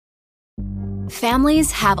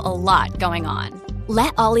Families have a lot going on.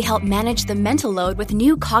 Let Ollie help manage the mental load with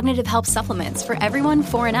new cognitive help supplements for everyone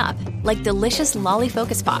 4 and up, like delicious Lolly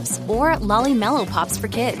Focus Pops or Lolly Mellow Pops for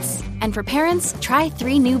kids. And for parents, try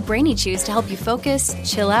 3 new Brainy Chews to help you focus,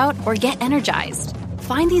 chill out, or get energized.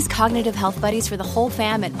 Find these cognitive health buddies for the whole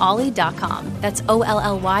fam at ollie.com. That's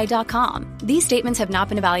OLLY.com. These statements have not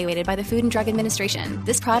been evaluated by the Food and Drug Administration.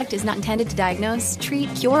 This product is not intended to diagnose,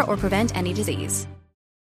 treat, cure, or prevent any disease.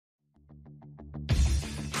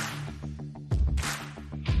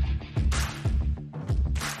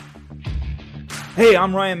 Hey,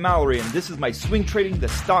 I'm Ryan Mallory, and this is my Swing Trading the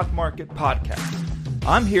Stock Market podcast.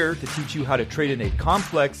 I'm here to teach you how to trade in a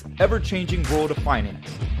complex, ever-changing world of finance.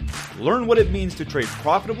 Learn what it means to trade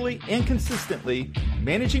profitably and consistently,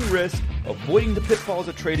 managing risk, avoiding the pitfalls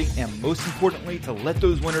of trading, and most importantly, to let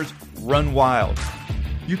those winners run wild.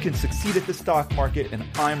 You can succeed at the stock market, and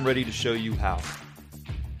I'm ready to show you how.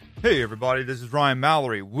 Hey everybody, this is Ryan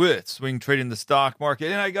Mallory with Swing Trading the Stock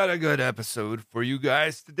Market, and I got a good episode for you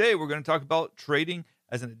guys. Today we're going to talk about trading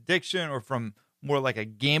as an addiction, or from more like a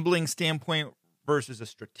gambling standpoint versus a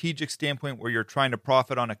strategic standpoint where you're trying to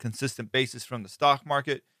profit on a consistent basis from the stock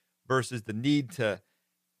market versus the need to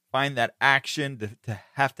find that action, to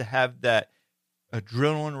have that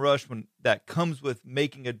adrenaline rush when that comes with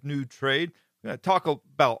making a new trade. We're going to talk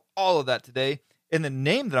about all of that today, and the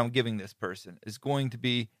name that I'm giving this person is going to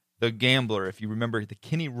be The Gambler. If you remember the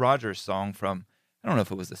Kenny Rogers song from, I don't know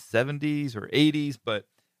if it was the 70s or 80s, but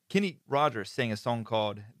Kenny Rogers sang a song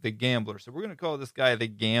called The Gambler. So we're going to call this guy The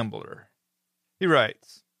Gambler. He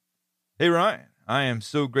writes, "Hey Ryan, I am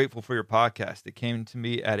so grateful for your podcast. It came to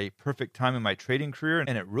me at a perfect time in my trading career,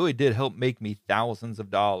 and it really did help make me thousands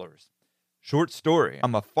of dollars. Short story,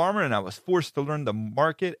 I'm a farmer and I was forced to learn the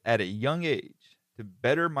market at a young age to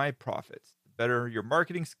better my profits. Better your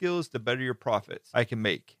marketing skills, the better your profits I can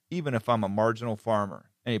make, even if I'm a marginal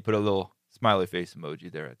farmer." And he put a little smiley face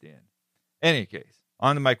emoji there at the end. Any case,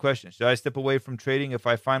 on to my question. Should I step away from trading if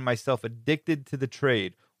I find myself addicted to the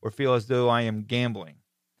trade or feel as though I am gambling?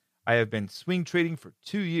 I have been swing trading for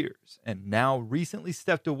 2 years and now recently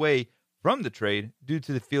stepped away from the trade due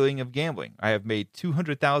to the feeling of gambling. I have made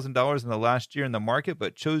 $200,000 in the last year in the market,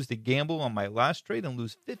 but chose to gamble on my last trade and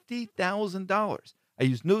lose $50,000. I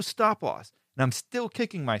used no stop loss, and I'm still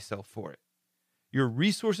kicking myself for it. Your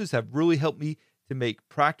resources have really helped me to make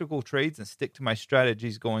practical trades and stick to my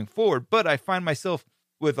strategies going forward, but I find myself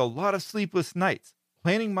with a lot of sleepless nights,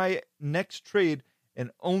 planning my next trade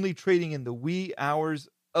and only trading in the wee hours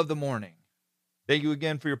of the morning. Thank you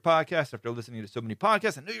again for your podcast. After listening to so many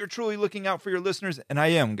podcasts, I know you're truly looking out for your listeners, and I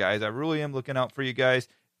am, guys. I really am looking out for you guys.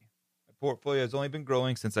 My portfolio has only been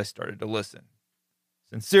growing since I started to listen.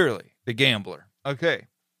 Sincerely, The Gambler. Okay,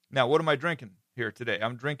 now what am I drinking here today?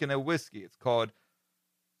 I'm drinking a whiskey. It's called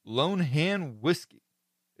Lone Hand Whiskey.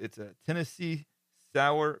 It's a Tennessee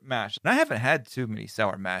sour mash. And I haven't had too many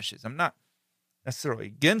sour mashes. I'm not necessarily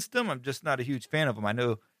against them. I'm just not a huge fan of them. I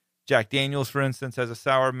know Jack Daniels, for instance, has a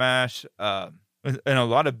sour mash. And a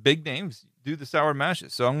lot of big names do the sour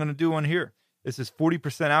mashes. So I'm going to do one here. This is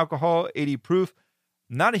 40% alcohol, 80 proof.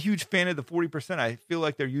 Not a huge fan of the 40%. I feel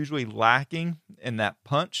like they're usually lacking in that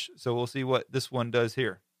punch. So we'll see what this one does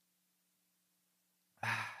here.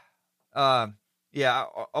 Yeah,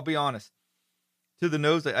 I'll be honest. To the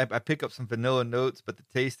nose, I pick up some vanilla notes, but the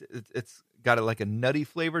taste, it's got like a nutty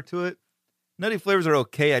flavor to it. Nutty flavors are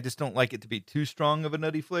okay. I just don't like it to be too strong of a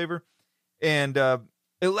nutty flavor. And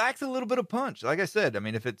it lacks a little bit of punch. Like I said, I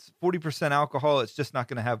mean, if it's 40% alcohol, it's just not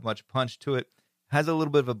going to have much punch to it. Has a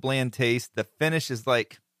little bit of a bland taste. The finish is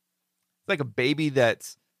like, it's like a baby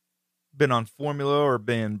that's been on formula or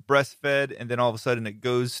been breastfed, and then all of a sudden it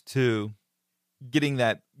goes to getting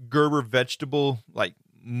that Gerber vegetable like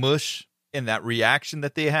mush, and that reaction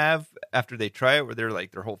that they have after they try it, where they're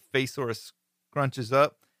like their whole face sort of scrunches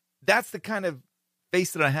up. That's the kind of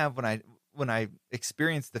face that I have when I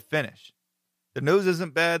experience the finish. The nose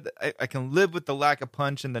isn't bad. I can live with the lack of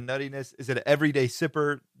punch and the nuttiness. Is it an everyday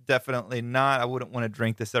sipper? Definitely not. I wouldn't want to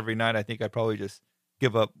drink this every night. I think I'd probably just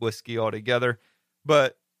give up whiskey altogether.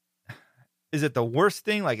 But is it the worst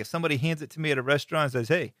thing? Like if somebody hands it to me at a restaurant and says,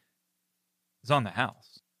 "Hey, it's on the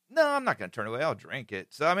house." No, I'm not going to turn away. I'll drink it.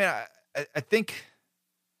 So, I mean, I think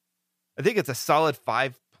it's a solid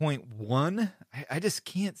 5.1. I just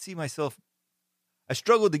can't see myself. I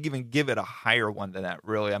struggled to even give it a higher one than that,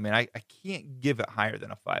 really. I mean, I can't give it higher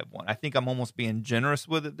than a 5.1. I think I'm almost being generous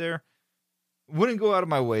with it there. Wouldn't go out of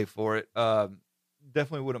my way for it.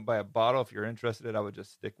 Definitely wouldn't buy a bottle. If you're interested, I would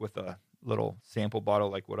just stick with a little sample bottle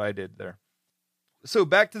like what I did there. So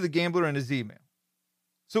back to the gambler and his email.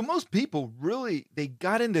 So most people really, they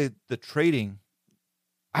got into the trading,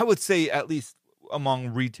 I would say at least among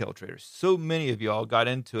retail traders. So many of y'all got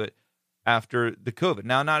into it after the COVID.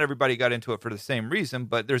 Now, not everybody got into it for the same reason,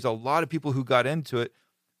 but there's a lot of people who got into it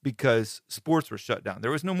because sports were shut down.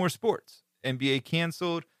 There was no more sports. NBA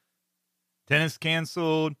canceled, tennis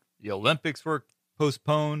canceled, the Olympics were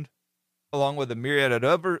postponed, along with a myriad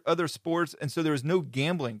of other sports. And so there was no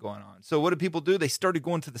gambling going on. So what did people do? They started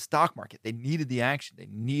going to the stock market. They needed the action. They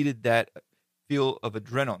needed that feel of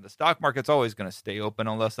adrenaline. The stock market's always going to stay open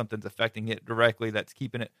unless something's affecting it directly that's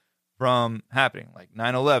keeping it from happening, like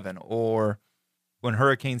 9/11 or when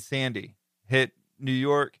Hurricane Sandy hit New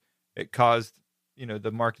York. It caused,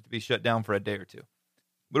 the market to be shut down for a day or two.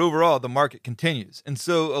 But overall, the market continues. And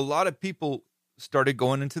so a lot of people started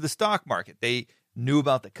going into the stock market. They knew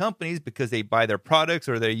about the companies because they buy their products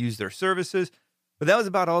or they use their services, but that was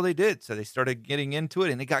about all they did. So they started getting into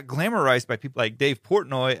it, and it got glamorized by people like Dave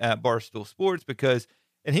Portnoy at Barstool Sports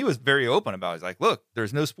and he was very open about it. He's like, look,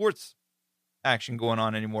 there's no sports action going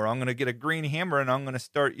on anymore. I'm going to get a green hammer and I'm going to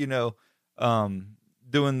start,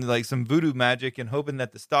 doing like some voodoo magic and hoping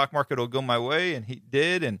that the stock market will go my way. And he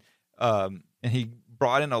did. And he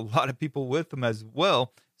brought in a lot of people with him as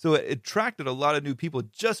well. So it attracted a lot of new people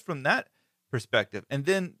just from that perspective. And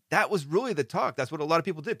then that was really the talk. That's what a lot of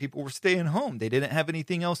people did. People were staying home. They didn't have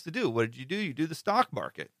anything else to do. What did you do? You do the stock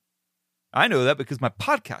market. I know that because my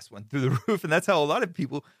podcast went through the roof, and that's how a lot of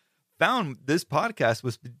people found this podcast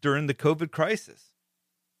was during the COVID crisis.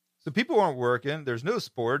 So people weren't working. There's no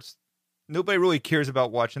sports. Nobody really cares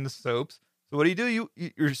about watching the soaps. So what do?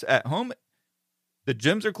 You're just at home. The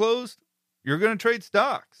gyms are closed. You're going to trade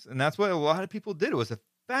stocks. And that's what a lot of people did. It was a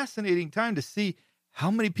fascinating time to see how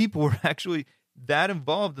many people were actually that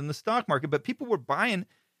involved in the stock market. But people were buying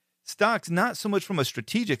stocks, not so much from a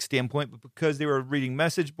strategic standpoint, but because they were reading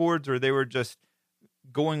message boards or they were just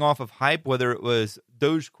going off of hype, whether it was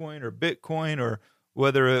Dogecoin or Bitcoin or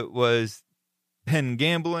whether it was Penn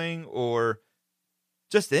Gambling or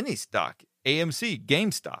just any stock, AMC,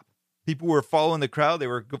 GameStop. People were following the crowd. They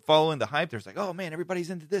were following the hype. There's like, oh man, everybody's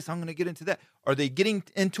into this. I'm going to get into that. Are they getting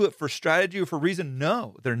into it for strategy or for reason?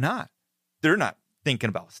 No, they're not. They're not thinking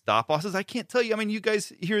about stop losses. I can't tell you. I mean, you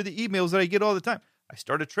guys hear the emails that I get all the time. I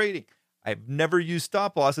started trading. I've never used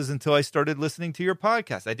stop losses until I started listening to your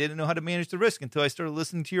podcast. I didn't know how to manage the risk until I started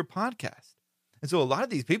listening to your podcast. And so a lot of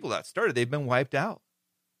these people that started, they've been wiped out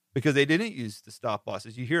because they didn't use the stop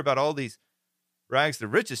losses. You hear about all these rags to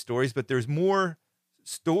riches stories, but there's more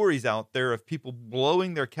stories out there of people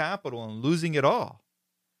blowing their capital and losing it all.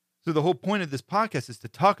 So the whole point of this podcast is to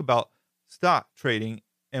talk about stock trading.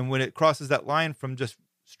 And when it crosses that line from just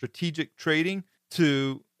strategic trading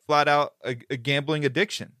to flat out a gambling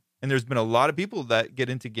addiction. And there's been a lot of people that get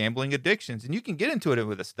into gambling addictions, and you can get into it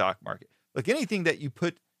with a stock market. Like anything that you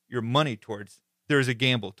put your money towards, there's a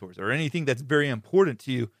gamble towards, or anything that's very important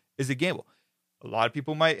to you is a gamble. A lot of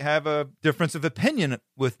people might have a difference of opinion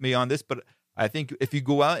with me on this, but I think if you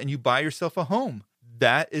go out and you buy yourself a home,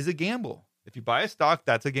 that is a gamble. If you buy a stock,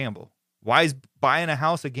 that's a gamble. Why is buying a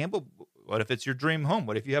house a gamble? What if it's your dream home?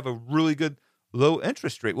 What if you have a really good low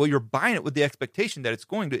interest rate? Well, you're buying it with the expectation that it's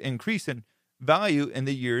going to increase in value in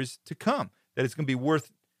the years to come, that it's going to be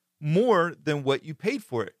worth more than what you paid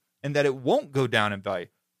for it, and that it won't go down in value.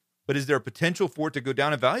 But is there a potential for it to go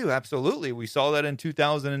down in value? Absolutely. We saw that in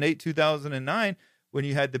 2008, 2009, when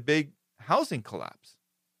you had the big housing collapse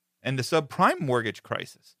and the subprime mortgage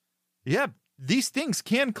crisis. Yeah, these things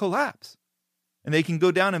can collapse and they can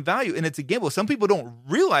go down in value, and it's a gamble. Some people don't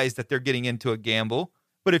realize that they're getting into a gamble,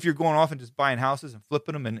 but if you're going off and just buying houses and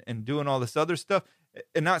flipping them and doing all this other stuff,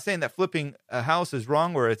 and not saying that flipping a house is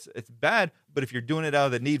wrong or it's bad, but if you're doing it out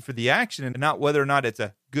of the need for the action and not whether or not it's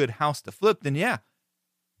a good house to flip, then yeah,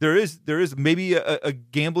 there is maybe a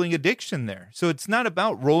gambling addiction there. So it's not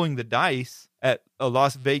about rolling the dice at a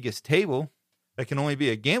Las Vegas table. That can only be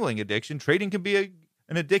a gambling addiction. Trading can be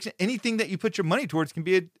an addiction. Anything that you put your money towards can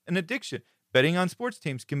be an addiction. Betting on sports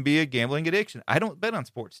teams can be a gambling addiction. I don't bet on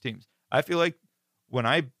sports teams. I feel like when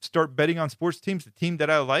I start betting on sports teams, the team that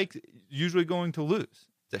I like is usually going to lose.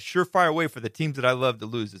 It's a surefire way for the teams that I love to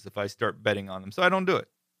lose is if I start betting on them. So I don't do it.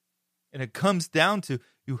 And it comes down to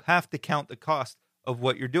you have to count the cost of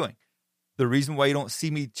what you're doing. The reason why you don't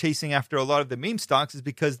see me chasing after a lot of the meme stocks is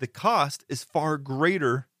because the cost is far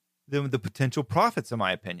greater than the potential profits, in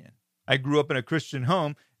my opinion. I grew up in a Christian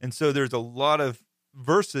home, and so there's a lot of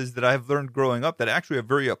verses that I've learned growing up that actually are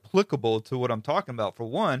very applicable to what I'm talking about. For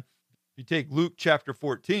one, you take Luke chapter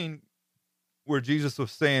 14, where Jesus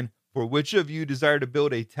was saying, "For which of you desire to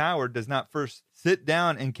build a tower does not first sit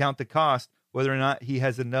down and count the cost, whether or not he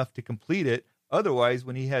has enough to complete it? Otherwise,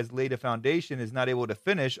 when he has laid a foundation, is not able to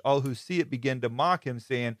finish. All who see it begin to mock him,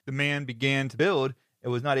 saying, the man began to build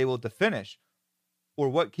and was not able to finish." or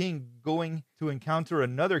what king going to encounter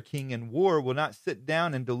another king in war will not sit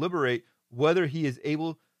down and deliberate whether he is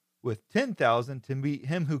able with 10,000 to meet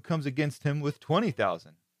him who comes against him with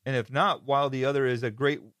 20,000? And if not, while the other is a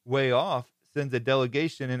great way off, sends a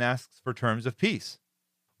delegation and asks for terms of peace.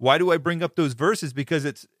 Why do I bring up those verses? Because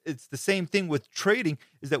it's the same thing with trading,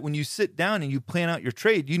 is that when you sit down and you plan out your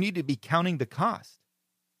trade, you need to be counting the cost.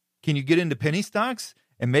 Can you get into penny stocks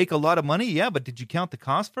and make a lot of money? Yeah, but did you count the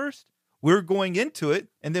cost first? We're going into it,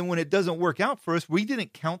 and then when it doesn't work out for us, we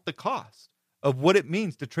didn't count the cost of what it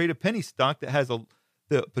means to trade a penny stock that has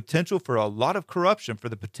the potential for a lot of corruption, for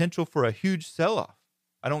the potential for a huge sell-off.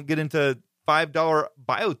 I don't get into $5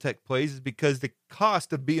 biotech plays because the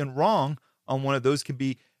cost of being wrong on one of those can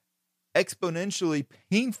be exponentially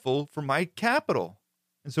painful for my capital.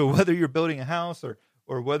 And so whether you're building a house or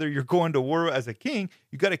whether you're going to war as a king,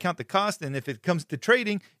 you got to count the cost. And if it comes to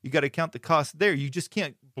trading, you got to count the cost there. You just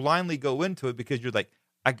can't blindly go into it because you're like,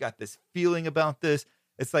 I got this feeling about this.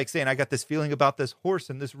 It's like saying, I got this feeling about this horse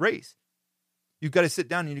in this race. You've got to sit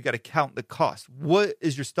down and you got to count the cost. What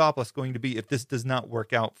is your stop loss going to be if this does not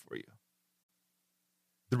work out for you?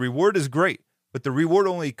 The reward is great, but the reward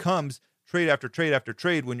only comes trade after trade after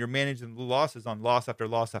trade when you're managing the losses on loss after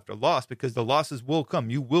loss after loss, because the losses will come.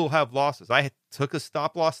 You will have losses. I took a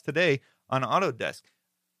stop loss today on Autodesk.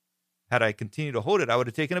 Had I continued to hold it, I would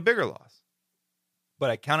have taken a bigger loss. But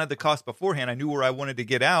I counted the cost beforehand. I knew where I wanted to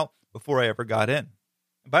get out before I ever got in.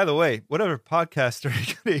 And by the way, whatever podcast are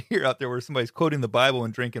you going to hear out there where somebody's quoting the Bible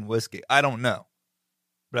and drinking whiskey? I don't know.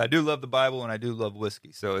 But I do love the Bible and I do love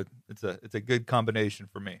whiskey. So it's a good combination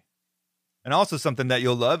for me. And also something that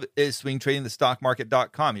you'll love is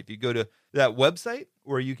swingtradingthestockmarket.com. If you go to that website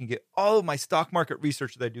where you can get all of my stock market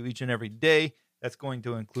research that I do each and every day, that's going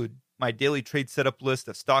to include my daily trade setup list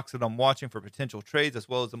of stocks that I'm watching for potential trades, as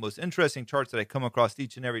well as the most interesting charts that I come across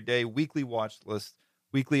each and every day, weekly watch lists,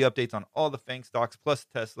 weekly updates on all the FANG stocks, plus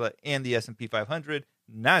Tesla and the S&P 500,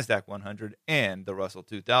 NASDAQ 100, and the Russell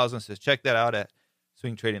 2000. So check that out at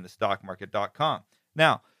swingtradingthestockmarket.com.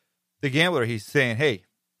 Now, the gambler, he's saying, hey,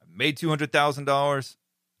 made $200,000.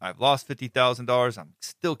 I've lost $50,000. I'm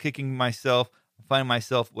still kicking myself. I'm finding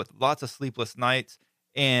myself with lots of sleepless nights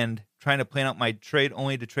and trying to plan out my trade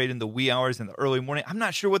only to trade in the wee hours in the early morning. I'm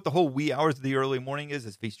not sure what the whole wee hours of the early morning is,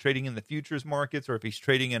 if he's trading in the futures markets or if he's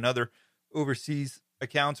trading in other overseas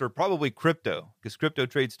accounts or probably crypto, because crypto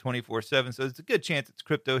trades 24/7. So it's a good chance it's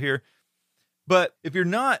crypto here. But if you're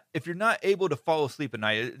not able to fall asleep at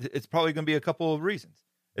night, it's probably going to be a couple of reasons.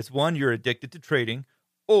 It's one, you're addicted to trading,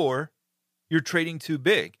 or you're trading too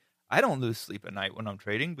big. I don't lose sleep at night when I'm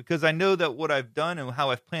trading because I know that what I've done and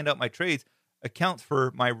how I've planned out my trades accounts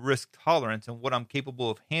for my risk tolerance and what I'm capable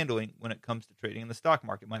of handling when it comes to trading in the stock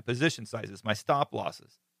market, my position sizes, my stop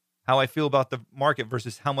losses, how I feel about the market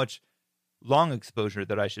versus how much long exposure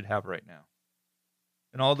that I should have right now.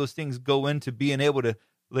 And all those things go into being able to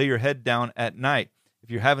lay your head down at night.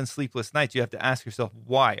 If you're having sleepless nights, you have to ask yourself,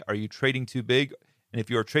 why? Are you trading too big? And if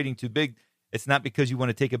you're trading too big, it's not because you want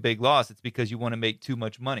to take a big loss. It's because you want to make too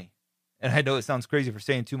much money. And I know it sounds crazy for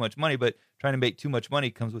saying too much money, but trying to make too much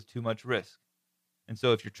money comes with too much risk. And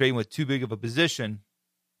so if you're trading with too big of a position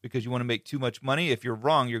because you want to make too much money, if you're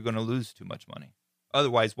wrong, you're going to lose too much money.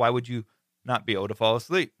 Otherwise, why would you not be able to fall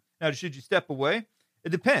asleep? Now, should you step away? It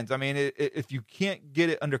depends. I mean, if you can't get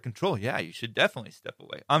it under control, yeah, you should definitely step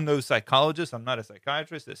away. I'm no psychologist. I'm not a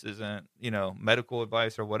psychiatrist. This isn't, medical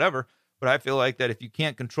advice or whatever. But I feel like that if you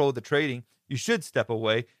can't control the trading, you should step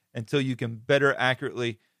away until you can better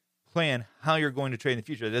accurately plan how you're going to trade in the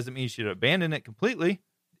future. It doesn't mean you should abandon it completely.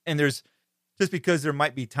 And just because there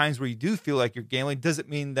might be times where you do feel like you're gambling doesn't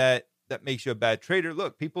mean that makes you a bad trader.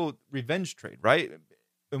 Look, people revenge trade, right?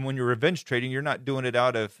 And when you're revenge trading, you're not doing it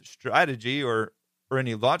out of strategy or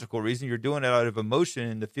any logical reason. You're doing it out of emotion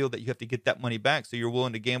in the feel that you have to get that money back. So you're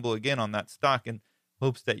willing to gamble again on that stock in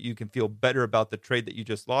hopes that you can feel better about the trade that you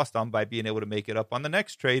just lost on by being able to make it up on the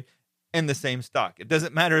next trade in the same stock. It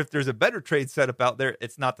doesn't matter if there's a better trade setup out there.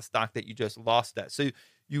 It's not the stock that you just lost at. So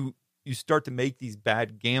you start to make these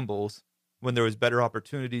bad gambles when there was better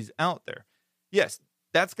opportunities out there. Yes,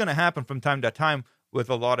 that's going to happen from time to time with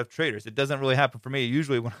a lot of traders. It doesn't really happen for me.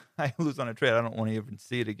 Usually when I lose on a trade, I don't want to even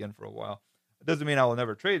see it again for a while. It doesn't mean I will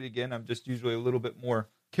never trade it again. I'm just usually a little bit more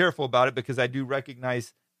careful about it because I do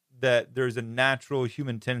recognize that there's a natural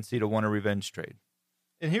human tendency to want to revenge trade.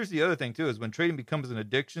 And here's the other thing too, is when trading becomes an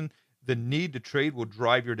addiction, the need to trade will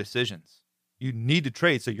drive your decisions. You need to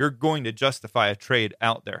trade, so you're going to justify a trade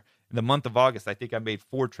out there. In the month of August, I think I made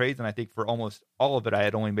 4 trades, and I think for almost all of it, I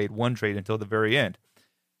had only made 1 trade until the very end.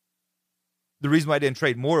 The reason why I didn't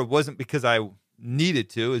trade more wasn't because I needed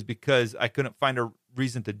to, is because I couldn't find a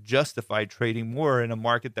reason to justify trading more in a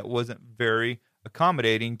market that wasn't very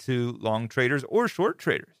accommodating to long traders or short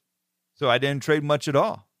traders. So I didn't trade much at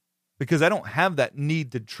all because I don't have that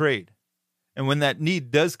need to trade. And when that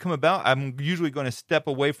need does come about, I'm usually going to step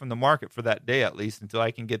away from the market for that day at least until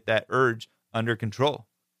I can get that urge under control.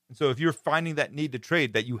 And so if you're finding that need to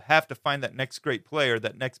trade, that you have to find that next great play or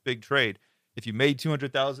that next big trade. If you made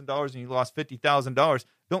 $200,000 and you lost $50,000,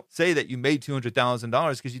 don't say that you made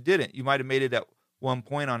 $200,000 because you didn't. You might have made it at one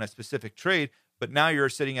point on a specific trade, but now you're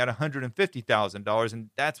sitting at $150,000, and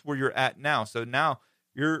that's where you're at now. So now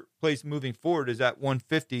your place moving forward is at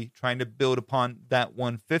 150, trying to build upon that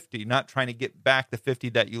 150, not trying to get back the 50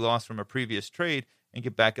 that you lost from a previous trade and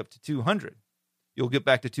get back up to 200. You'll get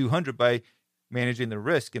back to 200 by managing the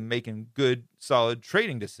risk and making good, solid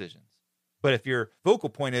trading decisions. But if your focal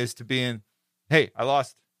point is to being, hey, I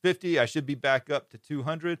lost 50, I should be back up to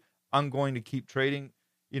 200, I'm going to keep trading,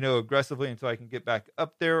 aggressively until I can get back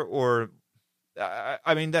up there. Or,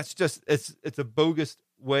 I mean, that's just, it's a bogus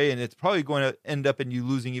way, and it's probably going to end up in you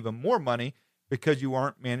losing even more money because you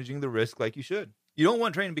aren't managing the risk like you should. You don't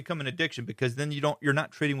want trading to become an addiction because then you're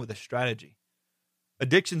not trading with a strategy.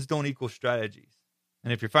 Addictions don't equal strategies.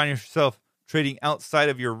 And if you're finding yourself trading outside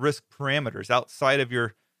of your risk parameters, outside of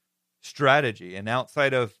your strategy, and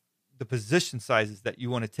outside of the position sizes that you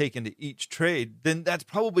want to take into each trade, then that's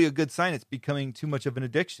probably a good sign it's becoming too much of an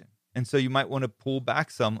addiction. And so you might want to pull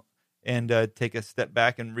back some and take a step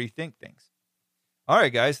back and rethink things. All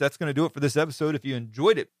right, guys, that's going to do it for this episode. If you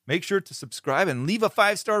enjoyed it, make sure to subscribe and leave a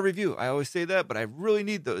 5-star review. I always say that, but I really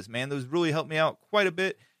need those, man. Those really help me out quite a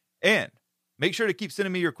bit. And make sure to keep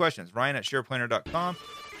sending me your questions, Ryan@SharePlanner.com.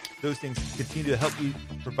 Those things continue to help me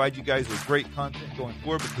provide you guys with great content going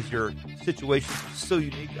forward because your situations are so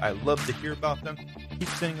unique. I love to hear about them. Keep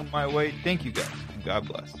sending them my way. Thank you, guys, and God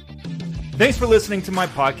bless. Thanks for listening to my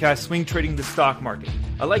podcast, Swing Trading the Stock Market.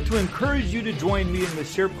 I'd like to encourage you to join me in the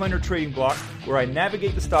SharePlanner Trading Block, where I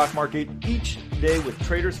navigate the stock market each day with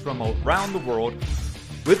traders from around the world.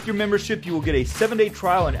 With your membership, you will get a 7-day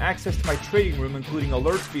trial and access to my trading room, including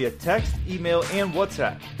alerts via text, email, and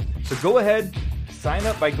WhatsApp. So go ahead, sign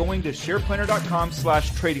up by going to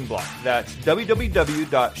shareplanner.com/trading block. That's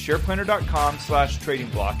www.shareplanner.com/trading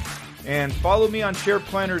block. And follow me on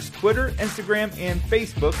SharePlanner's Twitter, Instagram, and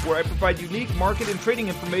Facebook, where I provide unique market and trading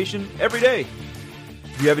information every day.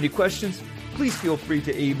 If you have any questions, please feel free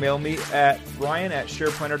to email me at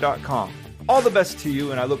ryan@shareplanner.com. All the best to you,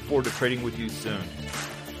 and I look forward to trading with you soon.